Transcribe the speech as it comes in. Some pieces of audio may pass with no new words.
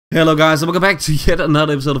Hello guys, and welcome back to yet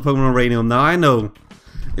another episode of Pokemon Uranium. Now I know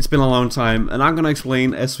it's been a long time, and I'm gonna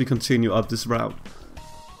explain as we continue up this route.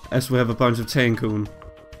 As we have a bunch of Tankoon.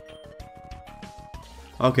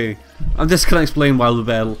 Okay, I'm just gonna explain while we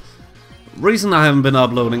battle. Reason I haven't been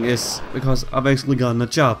uploading is because I've actually gotten a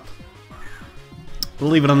job.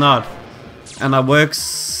 Believe it or not. And I work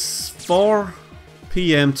 4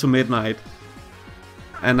 PM to midnight.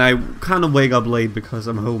 And I kind of wake up late because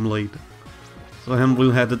I'm home late. So I haven't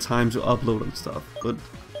really had the time to upload and stuff, but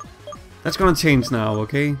that's gonna change now,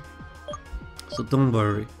 okay? So don't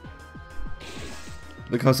worry.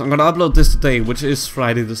 Because I'm gonna upload this today, which is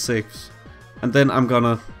Friday the 6th. And then I'm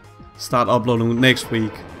gonna start uploading next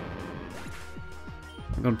week.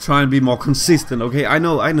 I'm gonna try and be more consistent, okay? I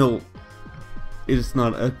know it's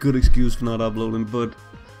not a good excuse for not uploading, but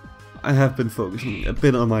I have been focusing a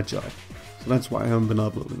bit on my job. So that's why I haven't been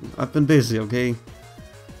uploading. I've been busy, okay?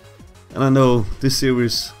 And I know this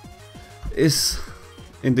series is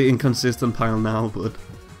in the inconsistent pile now, but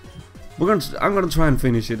I'm gonna try and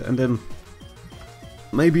finish it, and then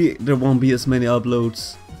maybe there won't be as many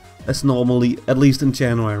uploads as normally, at least in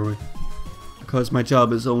January, because my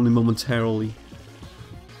job is only momentarily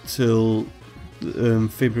till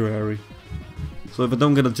February. So if I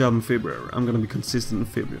don't get a job in February, I'm gonna be consistent in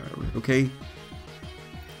February, okay?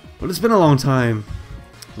 But it's been a long time.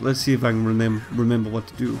 So let's see if I can remember what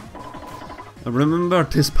to do. I remember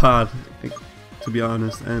this part, to be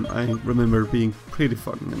honest, and I remember being pretty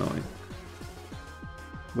fucking annoying.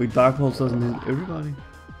 Wait, Dark Pulse doesn't hit everybody?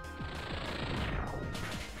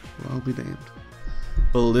 Well, I'll be damned.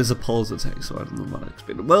 Well, there's a pulse attack, so I don't know what I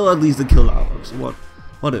expected. Well, at least it killed Alox, so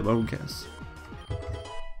whatever, who cares?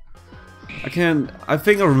 I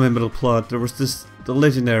think I remember the plot. There was the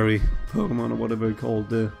legendary Pokemon, or whatever you call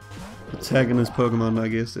the protagonist Pokemon, I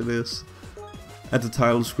guess it is. At the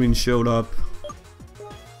title screen showed up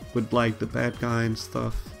with like the bad guy and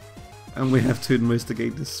stuff, and we have to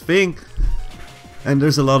investigate this thing, and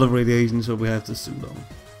there's a lot of radiation, so we have to suit on.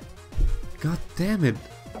 God damn it,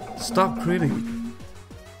 stop critting. I'm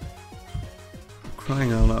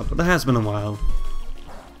crying out loud, but that has been a while,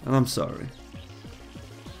 and I'm sorry.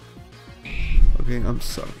 Okay, I'm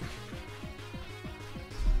sorry.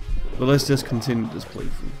 But let's just continue this playthrough.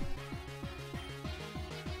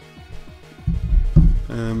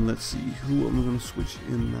 Let's see, who am I gonna switch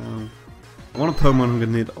in now? I want a Pokemon who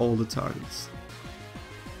can hit all the targets.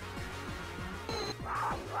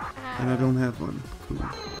 And I don't have one. Cool.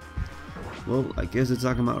 Well, I guess it's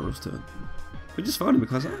Akamaru's turn. Which is funny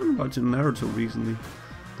because I've been watching Naruto recently.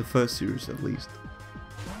 The first series at least.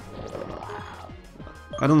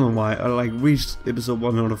 I don't know why, I like reached episode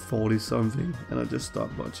 140 something and I just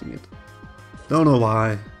stopped watching it. Don't know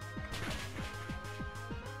why.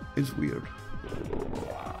 It's weird.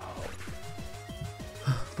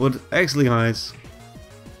 But actually guys,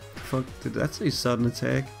 fuck, did that say sudden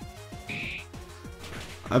attack?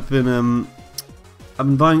 I've been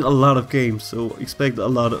buying a lot of games, so expect a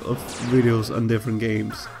lot of videos on different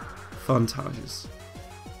games. Fantages.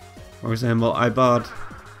 For example, I bought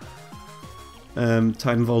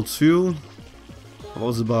Titanfall 2. I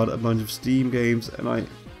also bought a bunch of Steam games, and I've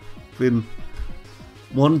been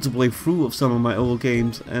wanting to play through of some of my old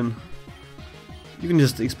games, and you can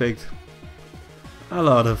just expect a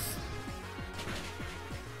lot of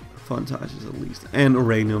Fantages at least. And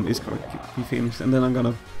Uranium is going to be finished, and then I'm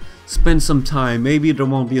gonna spend some time. Maybe there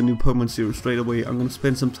won't be a new Pokemon series straight away. I'm gonna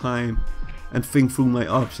spend some time and think through my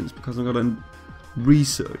options, because I'm gonna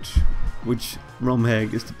research which ROM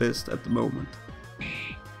hack is the best at the moment.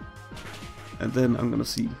 And then I'm gonna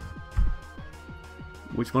see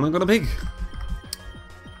which one I'm gonna pick.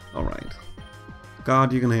 Alright.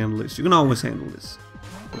 God, you can handle this. You can always handle this.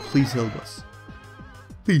 But please help us.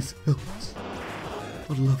 Please help us.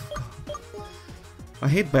 For the love of God. I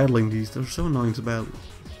hate battling these. They're so annoying to battle.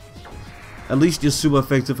 At least you're super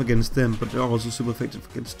effective against them, but they're also super effective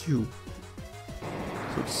against you.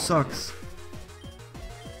 So it sucks.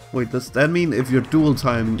 Wait, does that mean if you're dual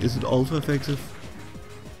timing, is it also effective?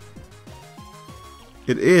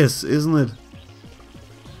 It is, isn't it?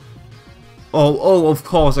 Oh, of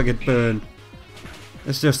course I get burned.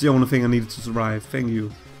 That's just the only thing I needed to survive. Thank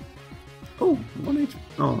you. Oh, 1 HP.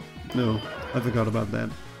 Oh, no. I forgot about that.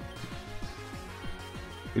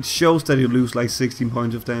 It shows that you lose like 16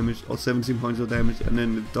 points of damage or 17 points of damage, and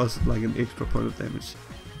then it does like an extra point of damage.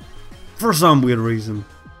 For some weird reason.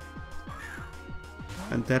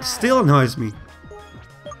 And that still annoys me.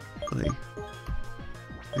 But hey,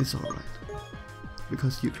 it's alright.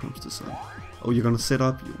 Because here comes the sun. Oh, you're gonna set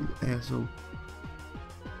up, you asshole.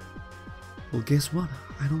 Well, guess what?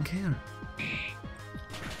 I don't care.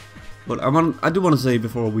 But I do want to say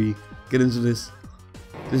before we get into this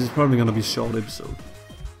is probably gonna be a short episode,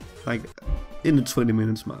 like in the 20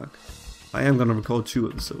 minutes mark. I am gonna record 2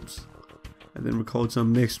 episodes, and then record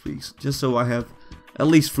some next week's, just so I have at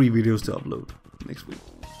least 3 videos to upload next week.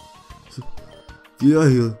 So,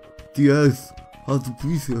 the ice, hard to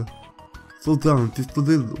breathe here. Slow down, just a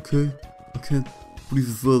little, okay? I can't breathe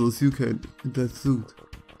as well as you can in that suit.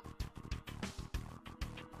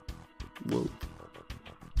 Well,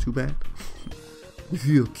 too bad. I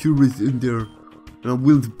feel curious in there, and I'm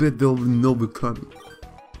willing to bet they already know we're coming.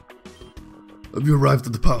 Have you arrived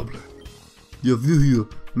at the power plant? Yeah, we're here.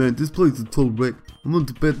 Man, this place is a total wreck. I'm willing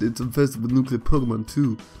to bet it's infested with nuclear Pokemon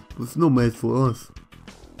too, but it's no match for us.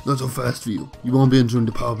 Not so fast, Vio. You won't be entering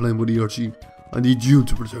the power plant with ERG. I need you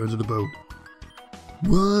to return to the boat.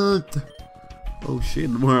 What? Oh shit,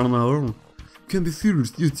 we're on our own. You can't be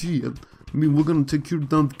serious, ERG. I mean, we're gonna take you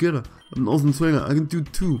down together. I'm an awesome trainer, I can do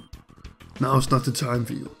it too. Now it's not the time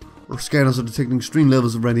for you. Our scanners are detecting extreme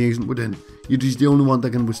levels of radiation within. ERG's the only one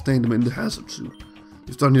that can withstand them in the hazard suit.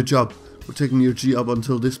 You've done your job. We're taking ERG up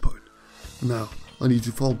until this point. Now, I need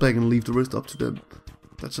you to fall back and leave the rest up to them.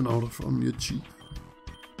 That's an order from your chief.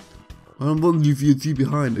 I don't want to leave ERG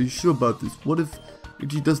behind. Are you sure about this? What if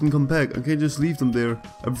ERG doesn't come back? I can't just leave them there.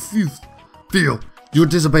 I refuse. Theo, you're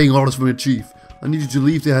disobeying orders from your chief. I need you to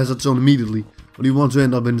leave the hazard zone immediately, or you want to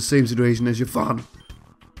end up in the same situation as your father.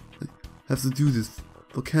 I have to do this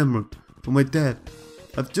for Cameron, for my dad.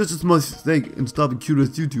 I have just as much stake in stopping Q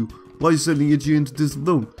as you do. Why are you sending ERG into this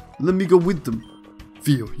alone? Let me go with them.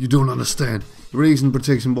 Theo, you don't understand. Radiation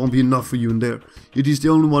protection won't be enough for you in there. ERG is the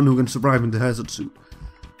only one who can survive in the hazard suit.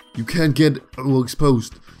 You can't get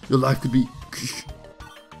exposed. Your life could be...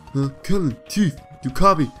 Kellen, Chief, you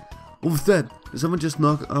copy. What was that? Did someone just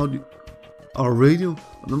knock out our radio?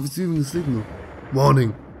 I'm not receiving the signal.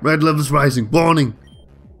 Warning. Red levels rising. Warning.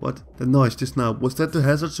 What? That noise just now. Was that the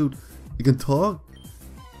hazard suit? You can talk?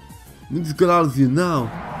 We need to get out of here now.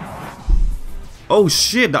 Oh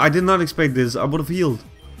shit, I did not expect this. I would have healed.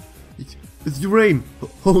 It's Uranium.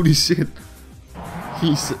 Holy shit.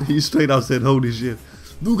 He straight out said holy shit.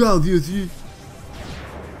 Look out, DSG.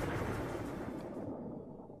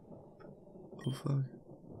 Oh fuck.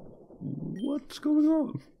 What's going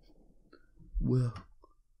on? Where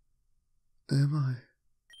am I?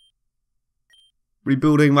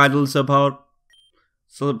 Rebooting vital support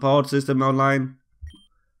system online.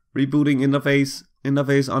 Rebooting interface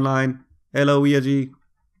online. Hello ERG.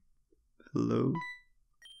 Hello.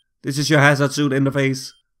 This is your hazard suit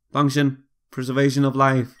interface. Function, preservation of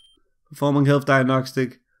life. Performing health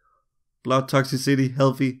diagnostic. Blood toxicity,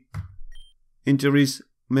 healthy. Injuries,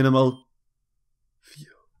 minimal. Phew.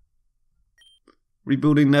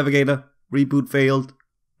 Rebooting navigator. Reboot failed.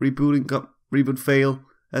 Reboot fail.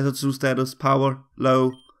 Hazard suit status, power,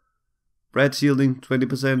 low. Breath shielding,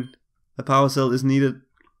 20%. A power cell is needed.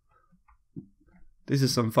 This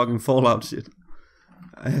is some fucking Fallout shit.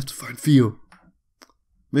 I have to find Theo.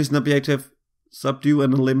 Mission objective. Subdue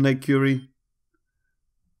and eliminate Curie.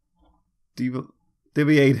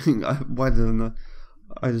 Deviating. Why did I not?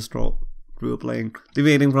 I just drew a blank.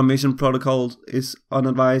 Deviating from mission protocols is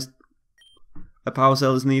unadvised. A power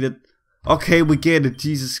cell is needed. Okay, we get it.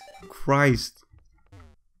 Jesus Christ.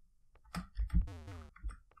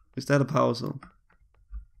 Is that a power cell?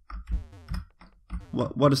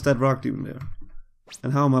 What is that rock doing there?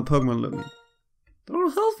 And how are my Pokemon looking? They're all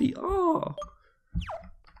healthy. Oh,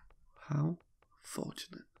 how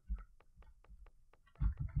fortunate.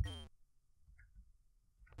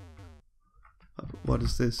 What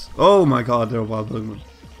is this? Oh my god, they're wild Pokemon.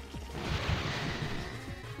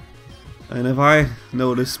 And if I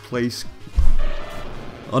know this place,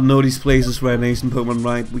 or know these places where Nation Pokemon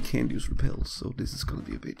right, we can't use repels, so this is gonna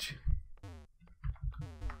be a bitch.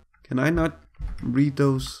 Can I not read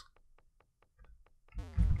those?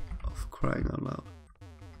 Oh, for crying out loud.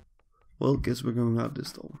 Well, guess we're going out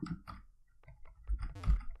this door.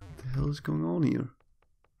 What the hell is going on here?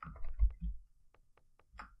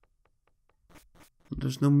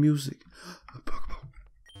 There's no music. A Pokeball.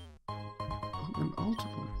 Oh, an Ultra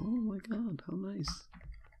Ball. Oh my god, how nice.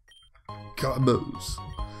 Combos.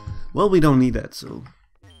 Well, we don't need that, so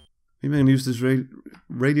maybe I can use this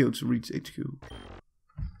radio to reach HQ.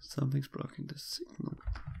 Something's blocking the signal.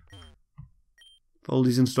 Follow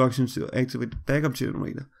these instructions to activate the backup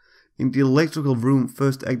generator. In the electrical room,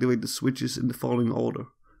 first activate the switches in the following order.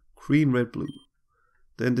 Green, red, blue.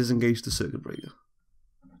 Then disengage the circuit breaker.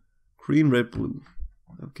 Green, red, blue.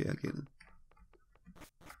 Okay, I get it.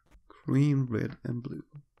 Green, red, and blue.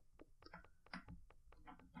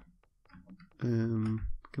 Can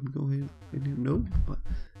we go here? In here? No. But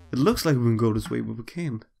it looks like we can go this way, but we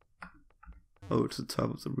can't. Oh, it's the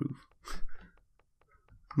top of the roof.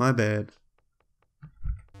 My bad.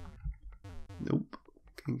 Nope.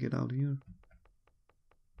 Can't get out here.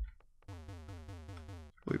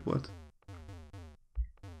 Wait, what?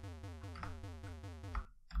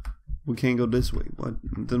 We can't go this way. What?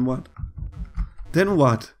 Then what? Then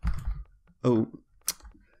what? Oh.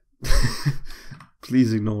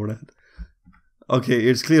 Please ignore that. Okay,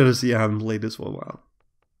 it's clear to see I haven't played this for a while.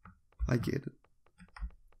 I get it.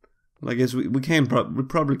 But I guess we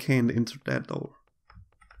probably can't enter that door.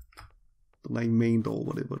 The like main door,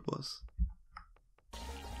 whatever it was.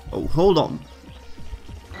 Oh, hold on.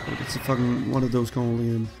 Oh, it's a fucking one of those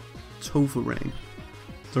called tofu ring.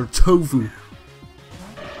 They're tofu.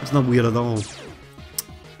 That's not weird at all.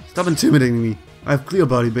 Stop intimidating me. I have clear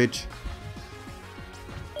body, bitch.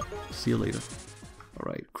 See you later.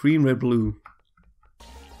 Alright, green, red, blue.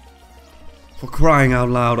 For crying out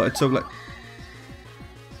loud, I took like...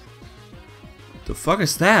 The fuck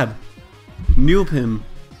is that? Nuke him.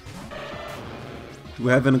 Do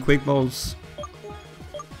we have any quick balls?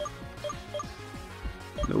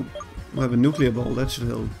 Nope. We have a nuclear ball, that should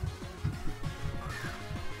help.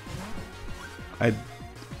 I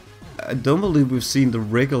don't believe we've seen the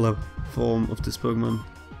regular form of this Pokemon.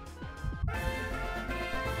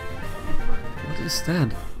 What is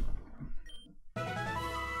that?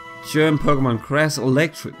 Germ Pokemon Crash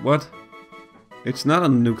Electric, what? It's not a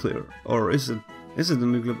nuclear, or is it? Is it a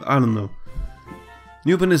nuclear? I don't know.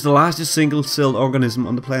 Newpin is the largest single-celled organism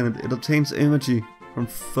on the planet. It obtains energy from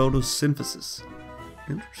photosynthesis.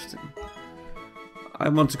 Interesting. I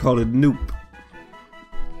want to call it Noop.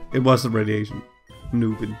 It was the radiation.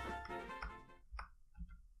 Newpin.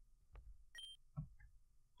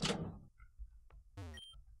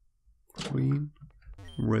 Green,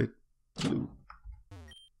 red, blue.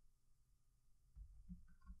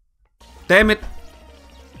 Damn it!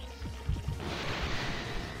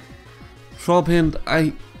 Trollpin,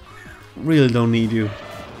 I really don't need you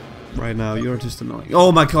right now. You're just annoying.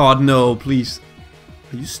 Oh my god, no, please.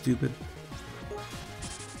 Are you stupid?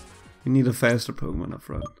 We need a faster Pokemon up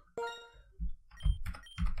front.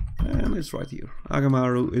 And it's right here.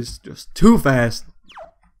 Agamaru is just too fast.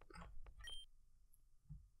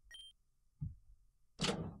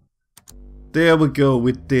 There we go,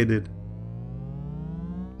 we did it.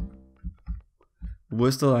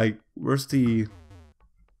 Where's the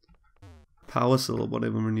power cell or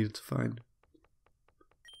whatever we needed to find?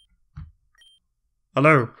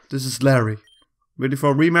 Hello, this is Larry. Ready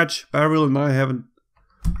for a rematch? Beryl and I haven't...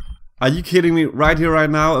 Are you kidding me? Right here, right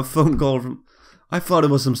now, a phone call from... I thought it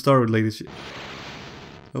was some Star related shit.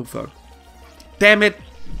 Oh fuck. Damn it!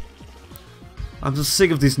 I'm so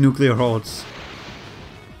sick of these nuclear hordes.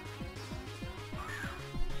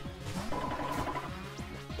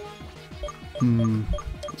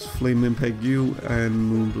 Let's Flame Impact you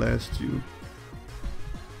and Moonblast you.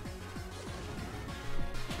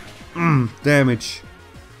 Damage.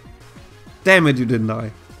 Damn it, you didn't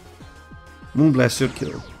die. Moonblast should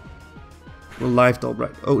kill. Well, life though,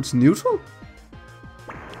 right? Oh, it's neutral?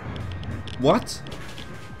 What?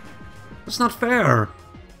 That's not fair.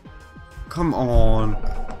 Come on.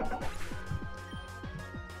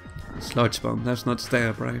 Sludge Bomb, that's not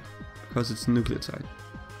stab, right? Because it's nucleotide.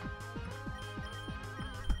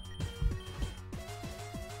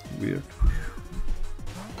 Weird.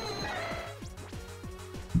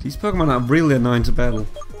 These Pokemon are really annoying to battle,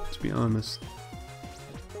 to be honest.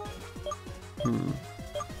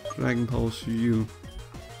 Dragon Pulse you.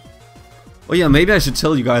 Oh yeah, maybe I should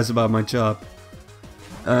tell you guys about my job.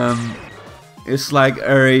 It's like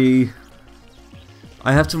I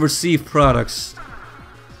have to receive products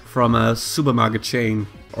from a supermarket chain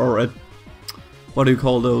or a... What do you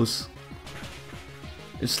call those?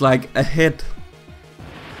 It's like a head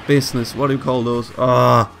business. What do you call those?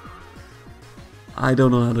 I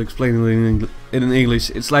don't know how to explain it in English.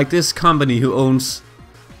 It's like this company who owns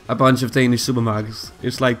a bunch of Danish supermarkets.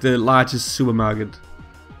 It's like the largest supermarket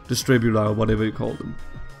distributor or whatever you call them.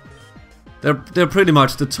 They're pretty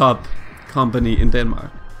much the top company in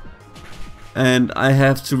Denmark. And I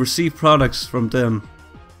have to receive products from them.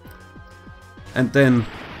 And then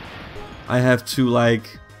I have to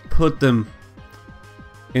like put them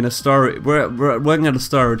in a storage. We're working at a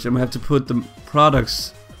storage and we have to put the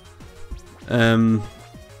products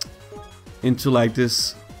into like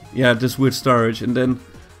this, yeah, this weird storage, and then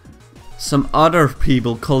some other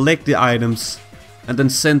people collect the items and then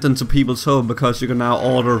send them to people's home, because you can now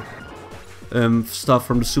order stuff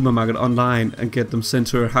from the supermarket online and get them sent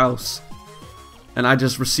to your house. And I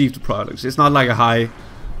just received the products. It's not like a high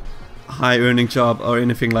earning job or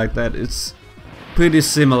anything like that. It's pretty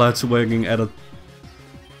similar to working at a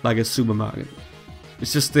supermarket.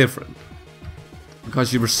 It's just different.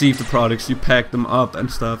 Because you receive the products, you pack them up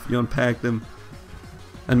and stuff, you unpack them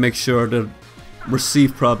and make sure they're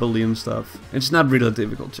received properly and stuff. It's not really a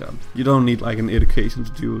difficult job. You don't need like an education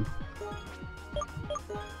to do it.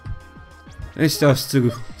 It's just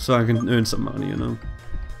so I can earn some money, you know.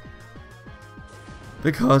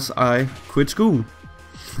 Because I quit school.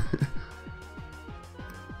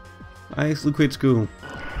 I actually quit school.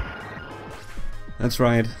 That's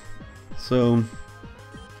right. So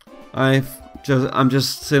I'm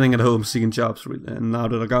just sitting at home seeking jobs really, and now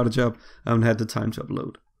that I got a job, I haven't had the time to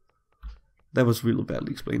upload. That was really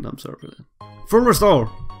badly explained, I'm sorry for that. Full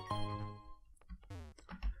restore!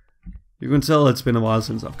 You can tell it's been a while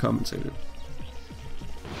since I've commentated.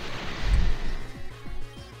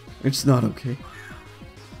 It's not okay.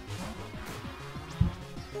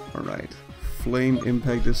 Alright. Flame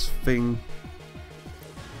impact this thing.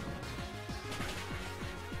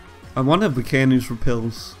 I wonder if we can use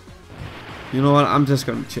repels. You know what, I'm just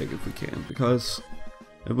gonna check if we can, because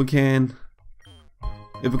if we can,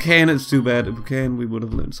 it's too bad. If we can, we would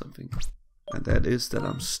have learned something. And that is that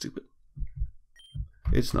I'm stupid.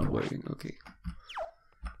 It's not working, okay.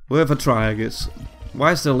 We'll have a try, I guess.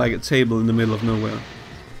 Why is there like a table in the middle of nowhere?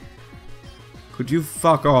 Could you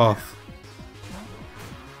fuck off?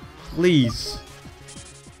 Please.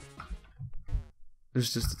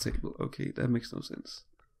 There's just a table. Okay, that makes no sense.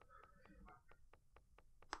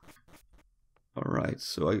 Alright,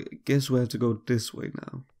 so I guess we have to go this way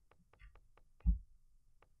now.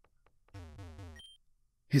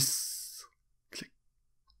 Hiss! Click.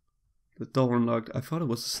 The door unlocked. I thought it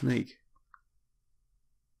was a snake.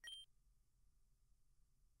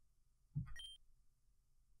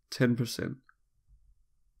 %.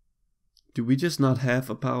 Do we just not have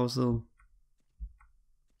a power cell?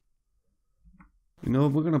 You know,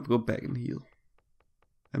 we're gonna go back and heal.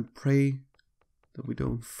 And pray that we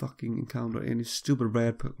don't fucking encounter any stupid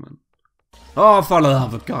red Pokemon. Oh, for the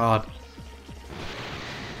love of God!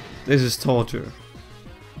 This is torture.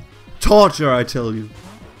 Torture, I tell you!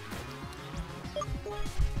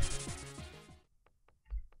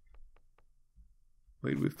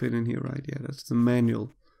 Wait, we've been in here, right? Yeah, that's the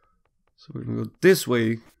manual. So we're gonna go this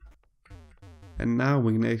way. And now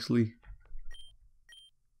we can actually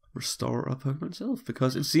restore our Pokemon self,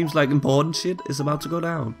 because it seems like important shit is about to go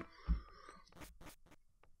down.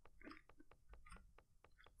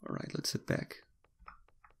 Alright, let's head back.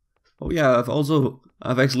 Oh yeah,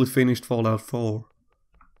 I've actually finished Fallout 4.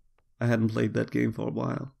 I hadn't played that game for a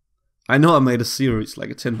while. I know I made a series, like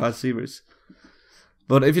a 10-part series.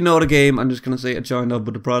 But if you know the game, I'm just gonna say I joined up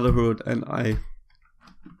with the Brotherhood and I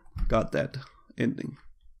got that ending.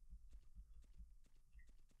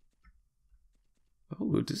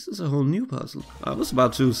 Oh, this is a whole new puzzle. I was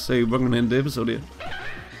about to say we're gonna end the episode here.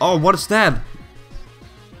 Oh, what is that?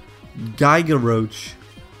 Geiger Roach.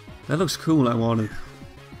 That looks cool, I want it.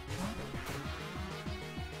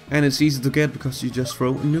 And it's easy to get because you just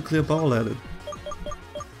throw a nuclear ball at it.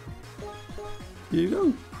 Here you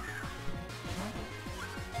go.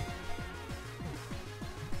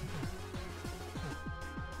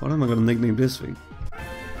 What am I gonna nickname this thing?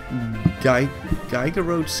 Geiger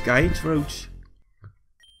Roach, Sky Roach.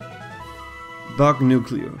 Bug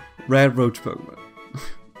Nuclear, Red Roach Pokemon.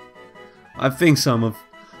 I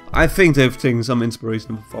think they've taken some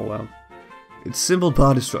inspiration from Fallout. Its simple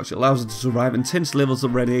body structure allows it to survive intense levels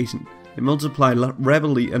of radiation. They multiply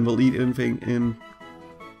rapidly and will eat anything in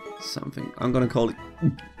something. I'm gonna call it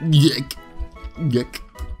Yak. Yak.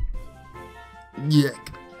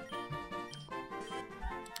 Yak.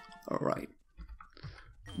 Alright.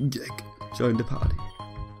 Yak. Join the party.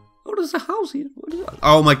 Oh, there's a house here. What is that?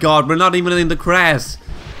 Oh my god, we're not even in the grass.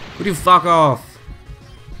 Would you fuck off?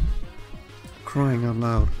 Crying out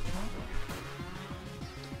loud.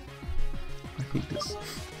 I hate this.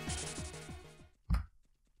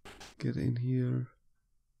 Get in here.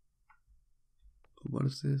 What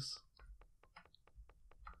is this?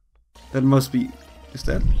 That must be... Is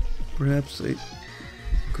that perhaps a...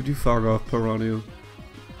 Could you fuck off, Paraudio?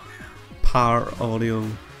 Paraudio.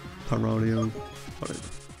 Whatever.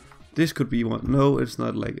 This could be one. No, it's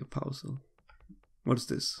not like a puzzle. What is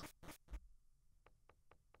this?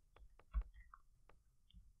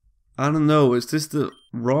 I don't know. Is this the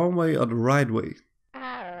wrong way or the right way?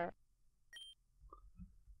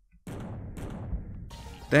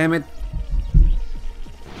 Damn it.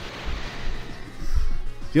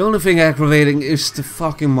 The only thing aggravating is the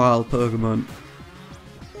fucking wild Pokemon.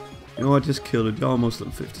 You know, I just killed it. You're almost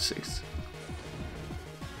level 56.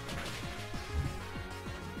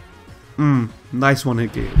 Nice one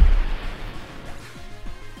hit game.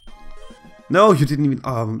 No, you didn't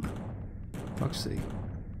even. Fuck's sake.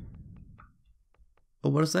 Oh,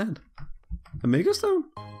 what is that? A megastone?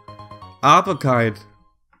 Arbokite.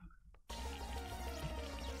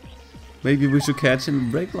 Maybe we should catch a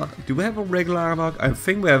regular. Do we have a regular Arbok? I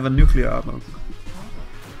think we have a nuclear Arbok.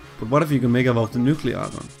 But what if you can make it off the nuclear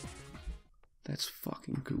Arbok? That's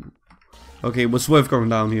fucking cool. Okay, what's worth going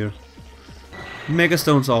down here?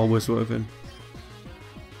 Megastones are always worth it.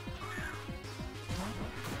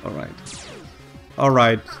 Alright.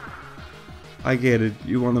 Alright. I get it.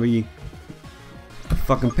 You wanna be a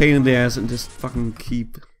fucking pain in the ass and just fucking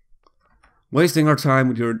keep wasting our time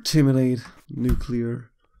with your intimidate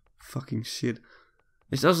nuclear fucking shit.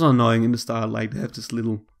 It's also annoying in the start, like they have this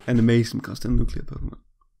little animation because they're nuclear Pokemon.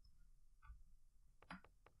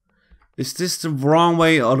 Is this the wrong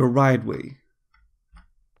way or the right way?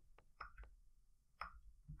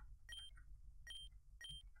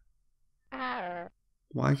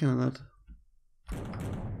 Why can I not?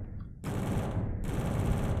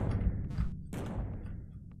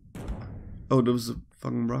 Oh, there was a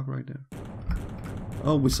fucking rock right there.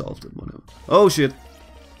 Oh, we solved it. Whatever. Oh shit!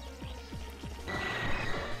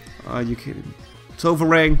 Are you kidding me?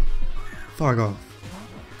 Toferang! Fuck off.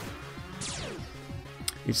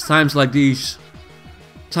 It's times like these.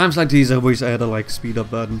 Times like these I wish I had a like speed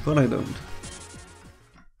up button, but I don't.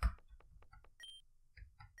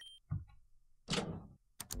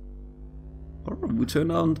 Alright, we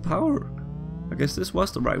turned on the power. I guess this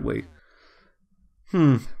was the right way.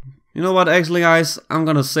 You know what, actually guys, I'm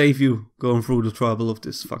gonna save you going through the trouble of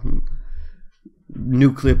this fucking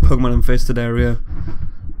nuclear Pokemon infested area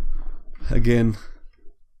again.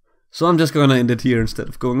 So I'm just gonna end it here instead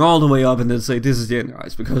of going all the way up and then say this is the end,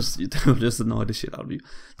 guys, because you just annoy the shit out of you.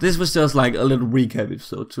 This was just like a little recap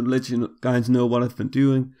episode to let you guys know what I've been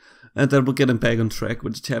doing, and then we're getting back on track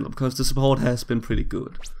with the channel because the support has been pretty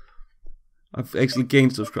good. I've actually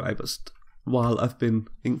gained subscribers while I've been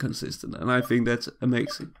inconsistent, and I think that's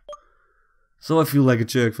amazing. So I feel like a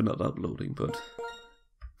jerk for not uploading, but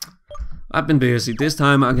I've been busy. This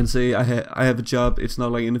time I can say I have a job. It's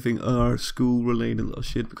not like anything school related or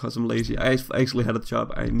shit because I'm lazy. I actually had a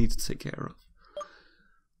job I need to take care of.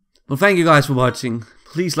 Well, thank you guys for watching.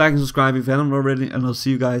 Please like and subscribe if you haven't already, and I'll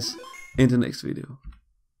see you guys in the next video.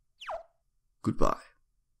 Goodbye.